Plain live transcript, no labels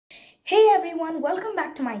Hey everyone, welcome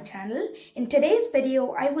back to my channel. In today's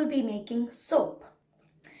video, I will be making soap.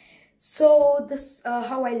 So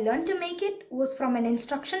how I learned to make it was from an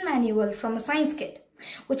instruction manual from a science kit,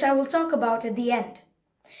 which I will talk about at the end.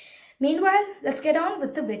 Meanwhile, let's get on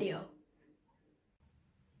with the video.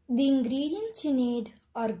 The ingredients you need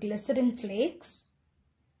are glycerin flakes,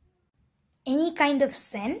 any kind of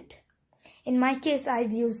scent. In my case,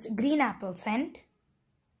 I've used green apple scent,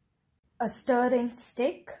 a stirring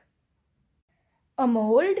stick, a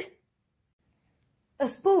mold,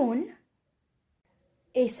 a spoon,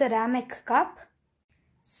 a ceramic cup,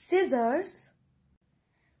 scissors,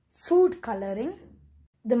 food coloring,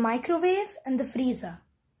 the microwave and the freezer.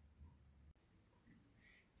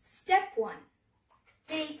 Step 1.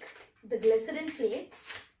 Take the glycerin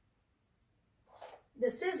flakes,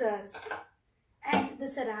 the scissors and the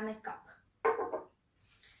ceramic cup.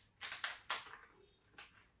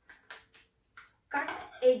 Cut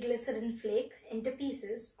a glycerin flake into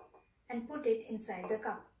pieces and put it inside the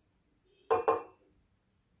cup.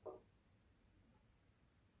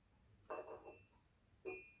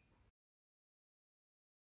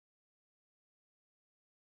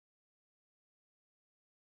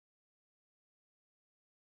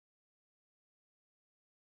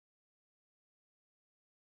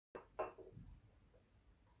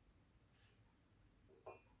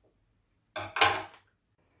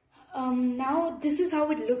 Now this is how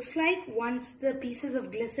it looks like once the pieces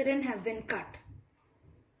of glycerin have been cut.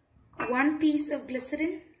 One piece of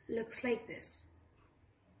glycerin looks like this.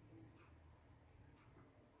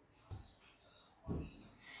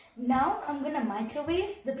 Now I'm going to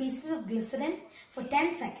microwave the pieces of glycerin for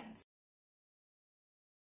 10 seconds.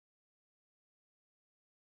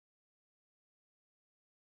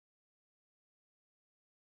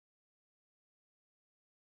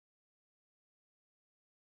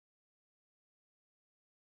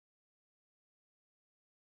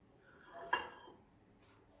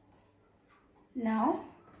 Now,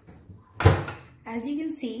 as you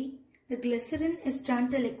can see, the glycerin is turned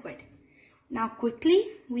to liquid. Now quickly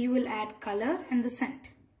we will add color and the scent.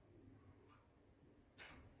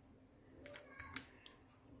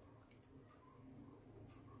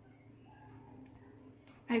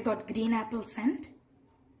 I got green apple scent.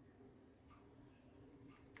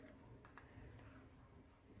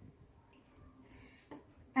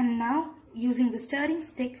 And now using the stirring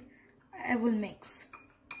stick, I will mix.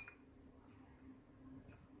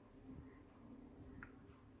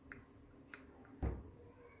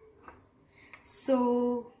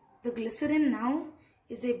 So the glycerin now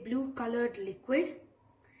is a blue colored liquid.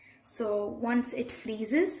 So once it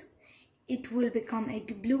freezes, it will become a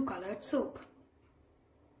blue colored soap.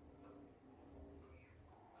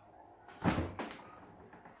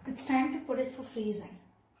 It's time to put it for freezing.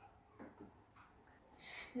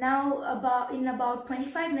 Now in about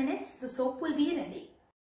 25 minutes, the soap will be ready.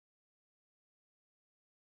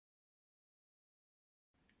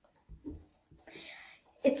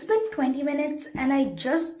 It's been 20 minutes and I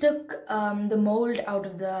just took the mold out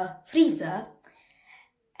of the freezer,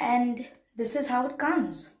 and this is how it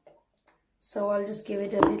comes. So I'll just give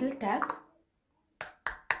it a little tap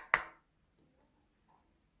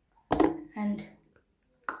and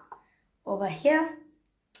over here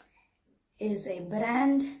is a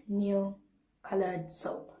brand new colored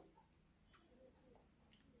soap.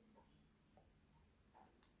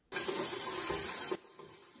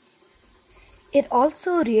 It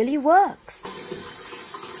also really works.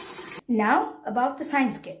 Now about the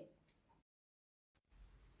science kit.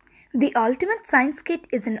 The Ultimate Science Kit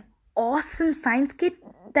is an awesome science kit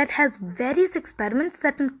that has various experiments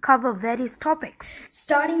that can cover various topics,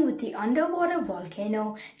 starting with the underwater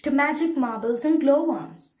volcano to magic marbles and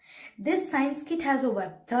glowworms. This science kit has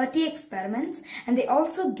over 30 experiments, and they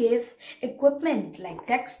also give equipment like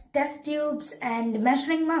test tubes and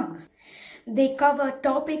measuring mugs. They cover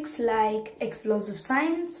topics like explosive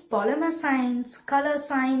science, polymer science, color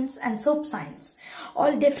science, and soap science.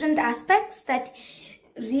 All different aspects that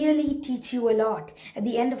really teach you a lot. At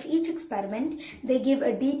the end of each experiment, they give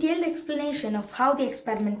a detailed explanation of how the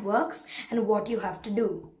experiment works and what you have to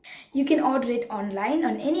do. You can order it online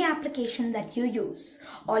on any application that you use.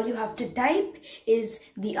 All you have to type is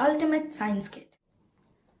the Ultimate Science Kit.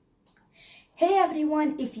 Hey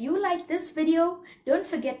everyone, if you like this video, don't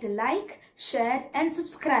forget to like, share and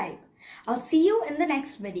subscribe. I'll see you in the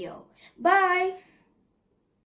next video. Bye!